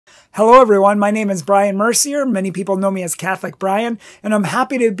Hello everyone, my name is Bryan Mercier. Many people know me as Catholic Bryan, and I'm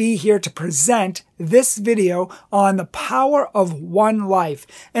happy to be here to present this video on the power of one life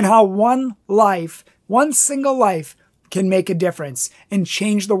and how one life, one single life, can make a difference and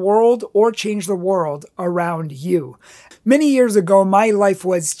change the world or change the world around you. Many years ago, my life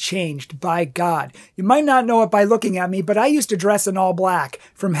was changed by God. You might not know it by looking at me, but I used to dress in all black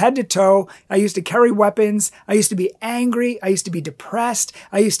from head to toe. I used to carry weapons. I used to be angry. I used to be depressed.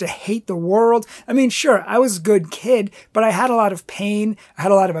 I used to hate the world. I mean, sure, I was a good kid, but I had a lot of pain. I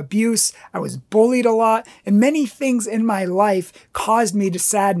had a lot of abuse. I was bullied a lot, and many things in my life caused me to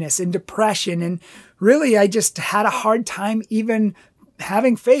sadness and depression. And really, I just had a hard time even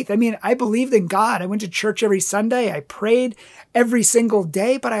having faith. I mean, I believed in God. I went to church every Sunday. I prayed every single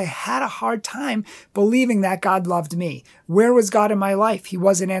day, but I had a hard time believing that God loved me. Where was God in my life? He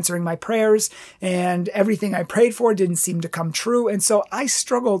wasn't answering my prayers, and everything I prayed for didn't seem to come true. And so I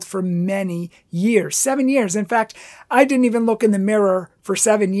struggled for many years, 7 years. In fact, I didn't even look in the mirror for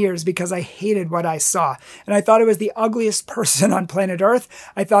 7 years because I hated what I saw. And I thought I was the ugliest person on planet Earth.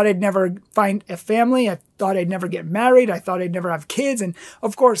 I thought I'd never find a family. I thought I'd never get married. I thought I'd never have kids. And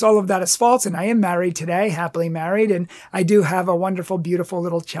of course, all of that is false. And I am married today, happily married. And I do have a wonderful, beautiful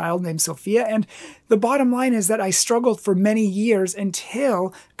little child named Sophia. And the bottom line is that I struggled for many years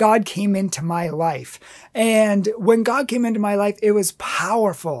until God came into my life. And when God came into my life, it was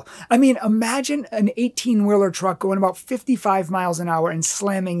powerful. I mean, imagine an 18-wheeler truck going about 55 miles an hour and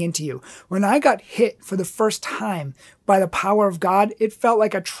slamming into you. When I got hit for the first time by the power of God, it felt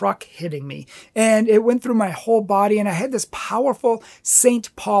like a truck hitting me. And it went through my whole body, and I had this powerful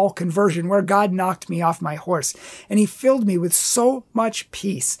St. Paul conversion where God knocked me off my horse. And he filled me with so much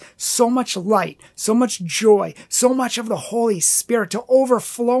peace, so much light, so much joy, so much of the Holy Spirit to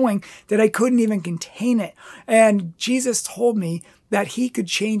overflowing that I couldn't even contain it. And Jesus told me that he could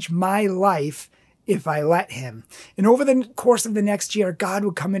change my life if I let him. And over the course of the next year, God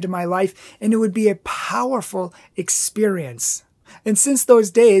would come into my life, and it would be a powerful experience. And since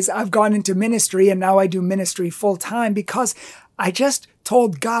those days, I've gone into ministry, and now I do ministry full time because I just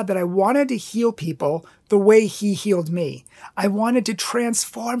told God that I wanted to heal people the way he healed me. I wanted to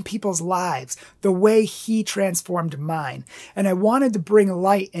transform people's lives the way he transformed mine. And I wanted to bring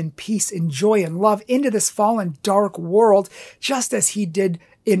light and peace and joy and love into this fallen, dark world, just as he did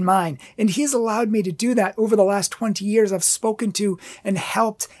in mine. And he's allowed me to do that over the last 20 years. I've spoken to and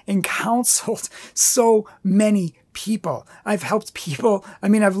helped and counseled so many people. I've helped people. I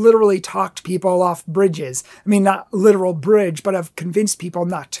mean, I've literally talked people off bridges. I mean, not literal bridge, but I've convinced people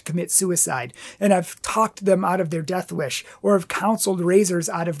not to commit suicide. And I've talked them out of their death wish, or have counseled razors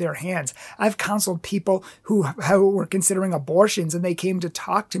out of their hands. I've counseled people who were considering abortions, and they came to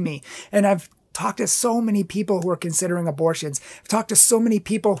talk to me. And I've talked to so many people who are considering abortions. I've talked to so many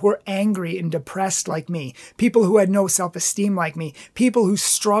people who are angry and depressed like me, people who had no self-esteem like me, people who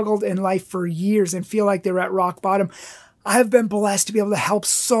struggled in life for years and feel like they're at rock bottom. I've been blessed to be able to help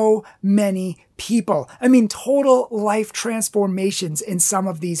so many people. I mean, total life transformations in some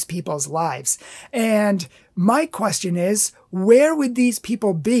of these people's lives. And my question is, where would these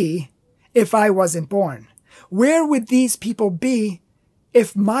people be if I wasn't born? Where would these people be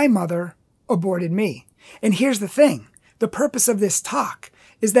if my mother aborted me? And here's the thing. The purpose of this talk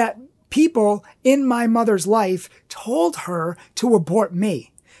is that people in my mother's life told her to abort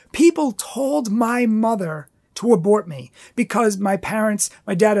me. People told my mother to abort me because my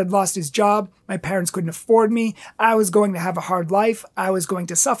dad had lost his job. My parents couldn't afford me. I was going to have a hard life. I was going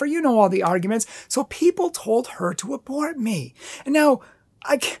to suffer. You know all the arguments. So people told her to abort me. And now,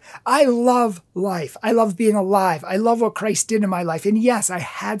 I love life. I love being alive. I love what Christ did in my life. And yes, I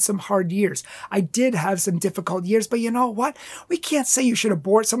had some hard years. I did have some difficult years, but you know what? We can't say you should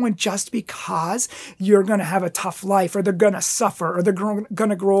abort someone just because you're going to have a tough life, or they're going to suffer, or they're going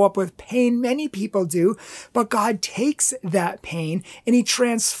to grow up with pain. Many people do, but God takes that pain and he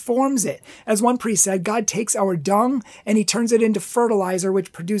transforms it. As one priest said, God takes our dung and he turns it into fertilizer,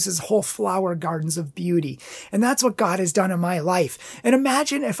 which produces whole flower gardens of beauty. And that's what God has done in my life. And imagine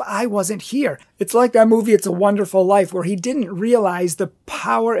if I wasn't here. It's like that movie, It's a Wonderful Life, where he didn't realize the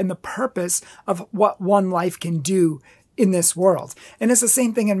power and the purpose of what one life can do in this world. And it's the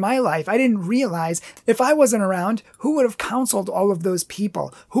same thing in my life. I didn't realize if I wasn't around, who would have counseled all of those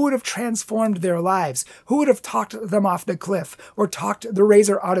people? Who would have transformed their lives? Who would have talked them off the cliff, or talked the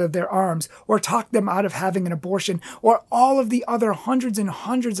razor out of their arms, or talked them out of having an abortion, or all of the other hundreds and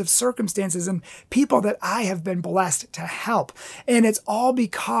hundreds of circumstances and people that I have been blessed to help? And it's all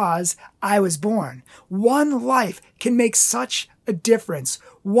because I was born. One life can make such a difference.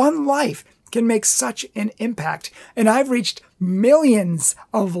 One life can make such an impact. And I've reached millions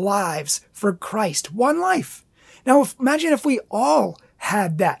of lives for Christ. One life. Now, imagine if we all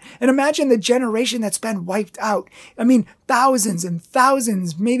had that. And imagine the generation that's been wiped out. I mean, thousands and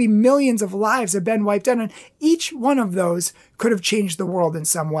thousands, maybe millions of lives have been wiped out. And each one of those could have changed the world in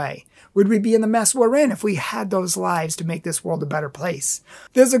some way. Would we be in the mess we're in if we had those lives to make this world a better place?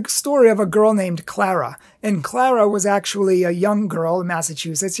 There's a story of a girl named Clara. And Clara was actually a young girl in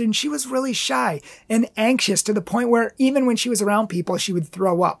Massachusetts, and she was really shy and anxious to the point where even when she was around people, she would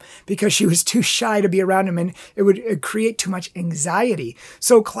throw up because she was too shy to be around them, and it would create too much anxiety.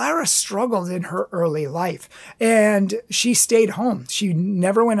 So Clara struggled in her early life, and she stayed home. She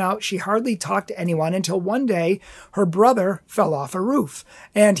never went out. She hardly talked to anyone until one day her brother fell off a roof,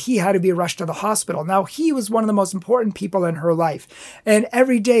 and he had to be rushed to the hospital. Now, he was one of the most important people in her life, and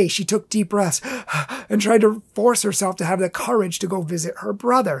every day she took deep breaths and tried to force herself to have the courage to go visit her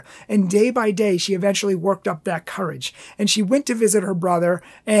brother. And day by day, she eventually worked up that courage. And she went to visit her brother,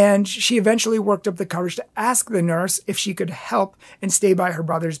 and she eventually worked up the courage to ask the nurse if she could help and stay by her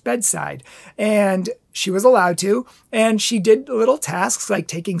brother's bedside. And she was allowed to, and she did little tasks like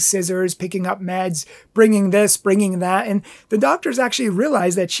taking scissors, picking up meds, bringing this, bringing that. And the doctors actually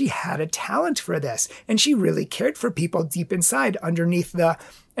realized that she had a talent for this, and she really cared for people deep inside underneath the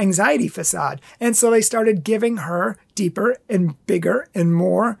anxiety facade. And so they started giving her deeper and bigger and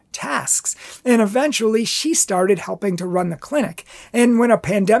more tasks. And eventually she started helping to run the clinic. And when a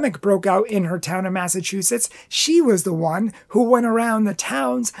pandemic broke out in her town of Massachusetts, she was the one who went around the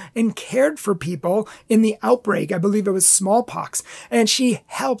towns and cared for people in the outbreak. I believe it was smallpox. And she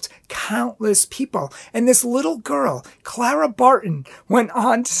helped countless people. And this little girl, Clara Barton, went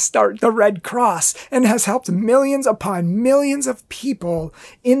on to start the Red Cross and has helped millions upon millions of people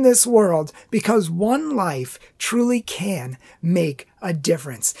in this world because one life truly can make a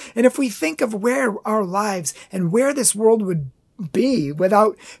difference. And if we think of where our lives and where this world would be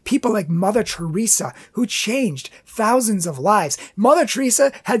without people like Mother Teresa, who changed thousands of lives. Mother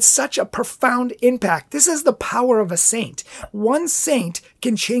Teresa had such a profound impact. This is the power of a saint. One saint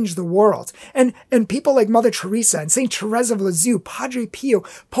can change the world. And people like Mother Teresa and Saint Therese of Lisieux, Padre Pio,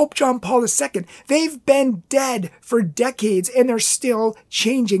 Pope John Paul II, they've been dead for decades and they're still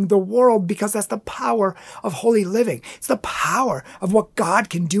changing the world because that's the power of holy living. It's the power of what God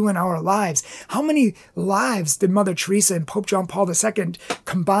can do in our lives. How many lives did Mother Teresa and Pope John Paul II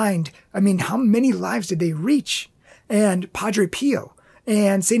combined? I mean, how many lives did they reach? And Padre Pio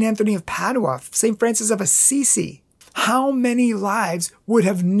and St. Anthony of Padua, St. Francis of Assisi. How many lives would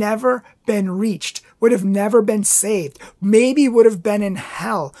have never been reached, would have never been saved, maybe would have been in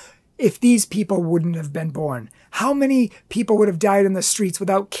hell if these people wouldn't have been born? How many people would have died in the streets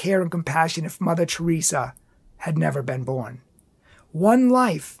without care and compassion if Mother Teresa had never been born? One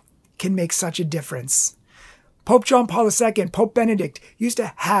life can make such a difference. Pope John Paul II, Pope Benedict used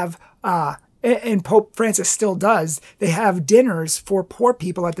to have, and Pope Francis still does, they have dinners for poor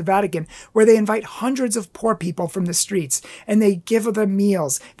people at the Vatican where they invite hundreds of poor people from the streets and they give them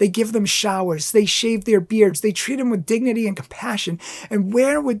meals, they give them showers, they shave their beards, they treat them with dignity and compassion. And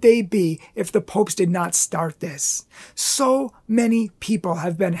where would they be if the popes did not start this? So many people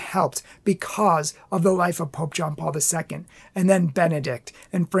have been helped because of the life of Pope John Paul II and then Benedict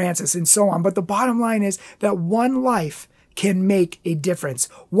and Francis and so on. But the bottom line is that one life can make a difference.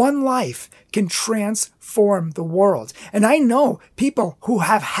 One life can transform the world. And I know people who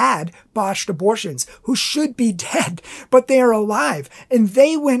have had botched abortions, who should be dead, but they are alive. And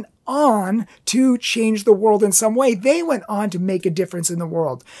they went on to change the world in some way. They went on to make a difference in the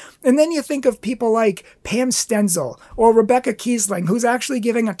world. And then you think of people like Pam Stenzel or Rebecca Kiesling, who's actually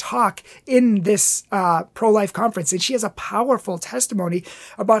giving a talk in this pro-life conference. And she has a powerful testimony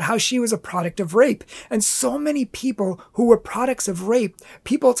about how she was a product of rape. And so many people who were products of rape,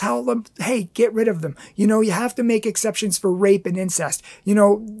 people tell them, hey, get rid of them. You know, you have to make exceptions for rape and incest. You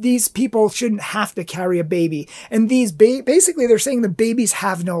know, these people shouldn't have to carry a baby. And these basically they're saying the babies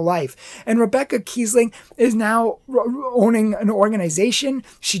have no life. And Rebecca Kiesling is now owning an organization.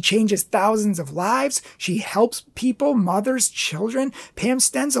 She changes thousands of lives. She helps people, mothers, children. Pam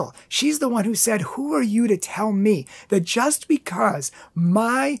Stenzel, she's the one who said, who are you to tell me that just because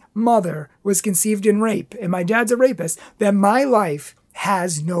my mother was conceived in rape and my dad's a rapist, that my life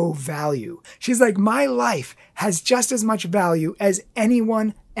has no value? She's like, my life has just as much value as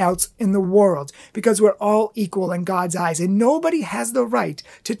anyone else in the world because we're all equal in God's eyes and nobody has the right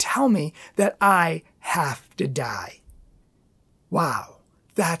to tell me that I have to die. Wow,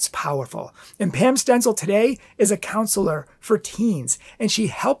 that's powerful. And Pam Stenzel today is a counselor for teens, and she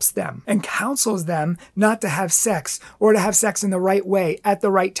helps them and counsels them not to have sex, or to have sex in the right way at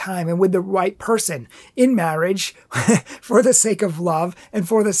the right time and with the right person in marriage for the sake of love and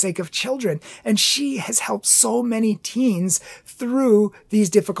for the sake of children. And she has helped so many teens through these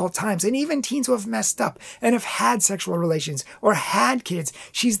difficult times, and even teens who have messed up and have had sexual relations or had kids.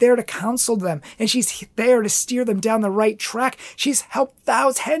 She's there to counsel them, and she's there to steer them down the right track. She's helped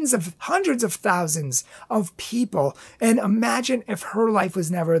hundreds of thousands of people. And imagine if her life was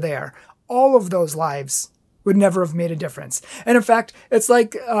never there. All of those lives would never have made a difference. And in fact, it's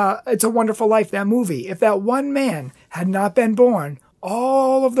like It's a Wonderful Life, that movie. If that one man had not been born,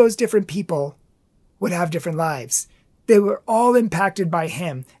 all of those different people would have different lives. They were all impacted by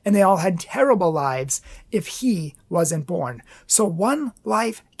him, and they all had terrible lives if he wasn't born. So one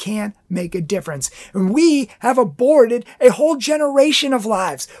life can make a difference. And we have aborted a whole generation of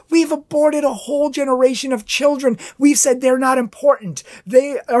lives. We've aborted a whole generation of children. We've said they're not important.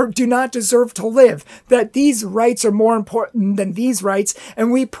 They do not deserve to live. That these rights are more important than these rights.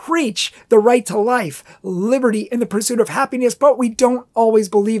 And we preach the right to life, liberty, and the pursuit of happiness, but we don't always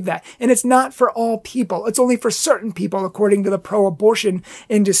believe that. And it's not for all people. It's only for certain people, according to the pro-abortion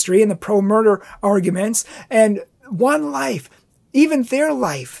industry and the pro-murder arguments. And one life, even their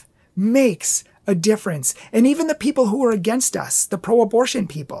life, makes a difference. And even the people who are against us, the pro-abortion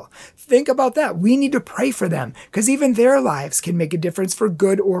people, think about that. We need to pray for them, because even their lives can make a difference for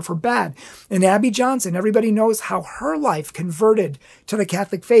good or for bad. And Abby Johnson, everybody knows how her life converted to the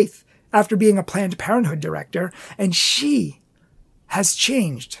Catholic faith after being a Planned Parenthood director. And she has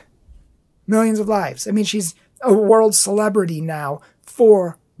changed millions of lives. I mean, she's a world celebrity now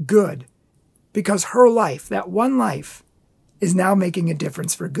for good, because her life, that one life, is now making a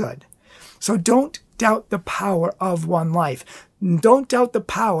difference for good. So don't doubt the power of one life. Don't doubt the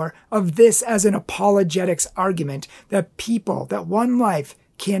power of this as an apologetics argument, that one life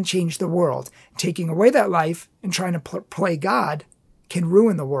can change the world. Taking away that life and trying to play God can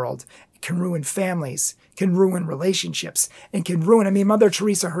ruin the world, can ruin families, can ruin relationships, and can ruin. I mean, Mother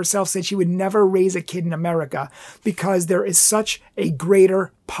Teresa herself said she would never raise a kid in America because there is such a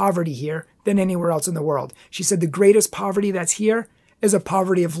greater poverty here than anywhere else in the world. She said the greatest poverty that's here is a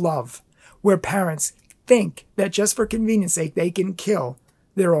poverty of love, where parents think that just for convenience sake, they can kill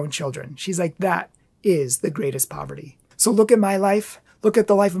their own children. She's like, that is the greatest poverty. So look at my life. Look at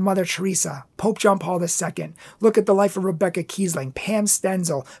the life of Mother Teresa, Pope John Paul II. Look at the life of Rebecca Kiesling, Pam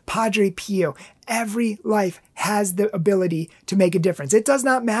Stenzel, Padre Pio. Every life has the ability to make a difference. It does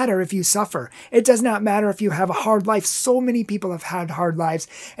not matter if you suffer. It does not matter if you have a hard life. So many people have had hard lives,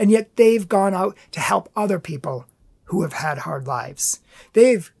 and yet they've gone out to help other people who have had hard lives.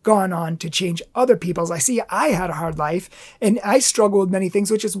 They've gone on to change other people's. I had a hard life, and I struggle with many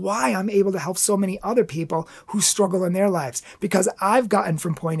things, which is why I'm able to help so many other people who struggle in their lives, because I've gotten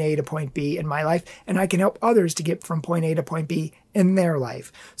from point A to point B in my life, and I can help others to get from point A to point B in their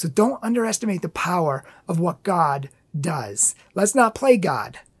life. So don't underestimate the power of what God does. Let's not play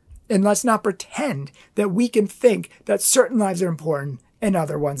God, and let's not pretend that we can think that certain lives are important and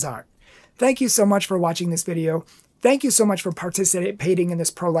other ones aren't. Thank you so much for watching this video. Thank you so much for participating in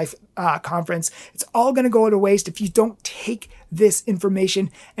this pro-life conference. It's all going to go to waste if you don't take this information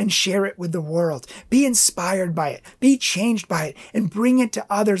and share it with the world. Be inspired by it. Be changed by it, and bring it to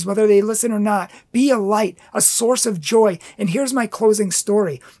others, whether they listen or not. Be a light, a source of joy. And here's my closing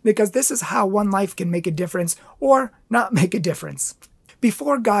story, because this is how one life can make a difference or not make a difference.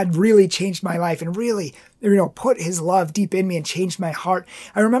 Before God really changed my life and really, put his love deep in me and changed my heart,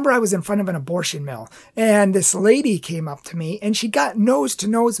 I remember I was in front of an abortion mill, and this lady came up to me, and she got nose to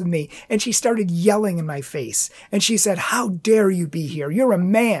nose with me, and she started yelling in my face. And she said, "How dare you be here? You're a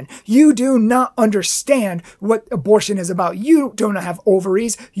man. You do not understand what abortion is about. You don't have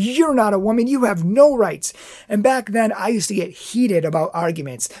ovaries. You're not a woman. You have no rights." And back then, I used to get heated about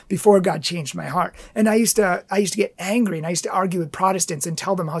arguments before God changed my heart. And I used to get angry, and I used to argue with Protestants and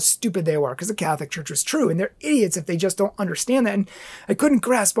tell them how stupid they were, because the Catholic Church was true. And they're idiots if they just don't understand that. And I couldn't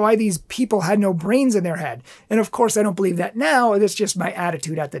grasp why these people had no brains in their head. And of course, I don't believe that now. That's just my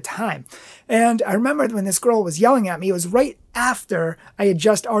attitude at the time. And I remember when this girl was yelling at me, it was right after I had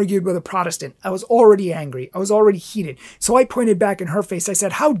just argued with a Protestant. I was already angry. I was already heated. So I pointed back in her face. I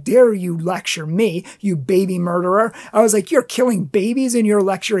said, "How dare you lecture me, you baby murderer?" I was like, "You're killing babies and you're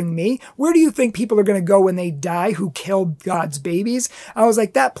lecturing me? Where do you think people are going to go when they die who killed God's babies?" I was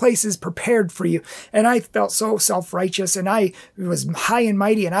like, "That place is prepared for you." And I felt so self-righteous, and I was high and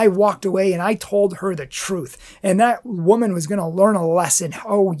mighty, and I walked away, and I told her the truth. And that woman was going to learn a lesson.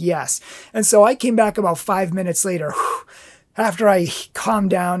 Oh, yes. And so I came back about 5 minutes later. after I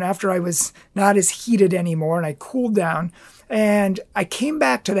calmed down, after I was not as heated anymore and I cooled down, and I came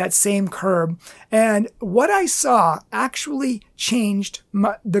back to that same curb, and what I saw actually changed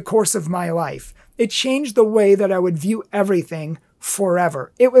the course of my life. It changed the way that I would view everything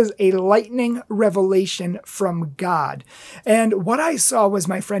forever. It was a lightning revelation from God. And what I saw was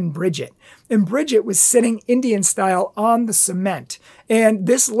my friend Bridget. And Bridget was sitting Indian style on the cement. And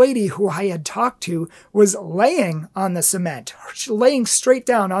this lady who I had talked to was laying on the cement, laying straight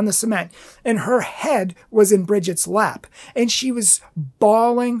down on the cement. And her head was in Bridget's lap. And she was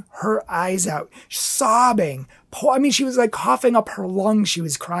bawling her eyes out, sobbing. I mean, she was like coughing up her lungs. She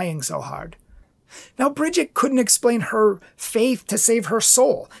was crying so hard. Now, Bridget couldn't explain her faith to save her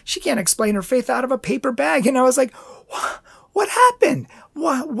soul. She can't explain her faith out of a paper bag. And I was like, what happened?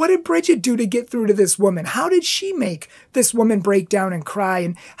 What did Bridget do to get through to this woman? How did she make this woman break down and cry?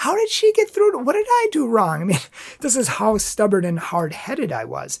 And how did she get through? What did I do wrong? I mean, this is how stubborn and hard-headed I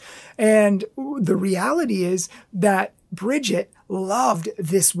was. And the reality is that Bridget loved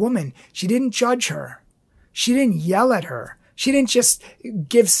this woman. She didn't judge her. She didn't yell at her. She didn't just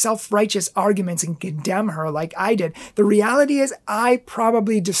give self-righteous arguments and condemn her like I did. The reality is I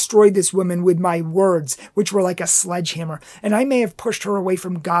probably destroyed this woman with my words, which were like a sledgehammer, and I may have pushed her away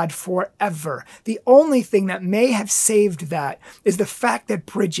from God forever. The only thing that may have saved that is the fact that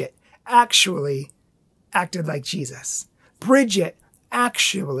Bridget actually acted like Jesus. Bridget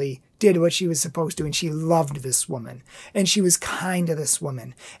actually did what she was supposed to, and she loved this woman, and she was kind to this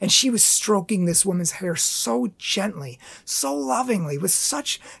woman, and she was stroking this woman's hair so gently, so lovingly, with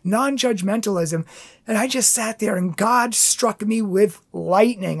such non-judgmentalism. And I just sat there, and God struck me with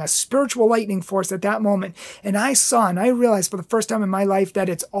lightning, a spiritual lightning force at that moment. And I saw and I realized for the first time in my life that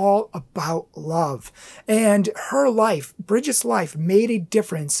it's all about love. And her life, Bridget's life, made a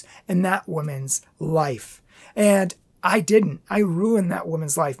difference in that woman's life. And I didn't. I ruined that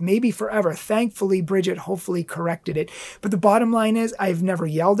woman's life, maybe forever. Thankfully, Bridget hopefully corrected it. But the bottom line is I've never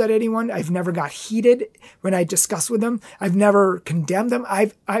yelled at anyone. I've never got heated when I discuss with them. I've never condemned them.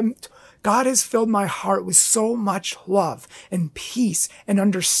 God has filled my heart with so much love and peace and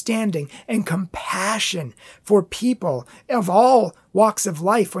understanding and compassion for people of all walks of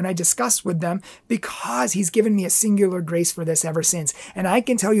life when I discuss with them, because he's given me a singular grace for this ever since. And I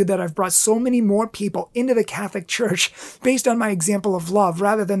can tell you that I've brought so many more people into the Catholic Church based on my example of love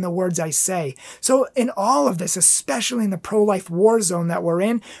rather than the words I say. So in all of this, especially in the pro-life war zone that we're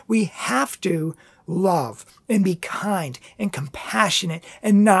in, we have to love and be kind and compassionate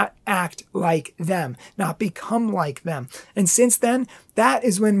and not act like them, not become like them. And since then, that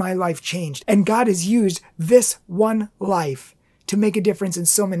is when my life changed. And God has used this one life to make a difference in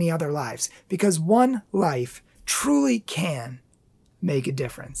so many other lives, because one life truly can make a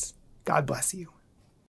difference. God bless you.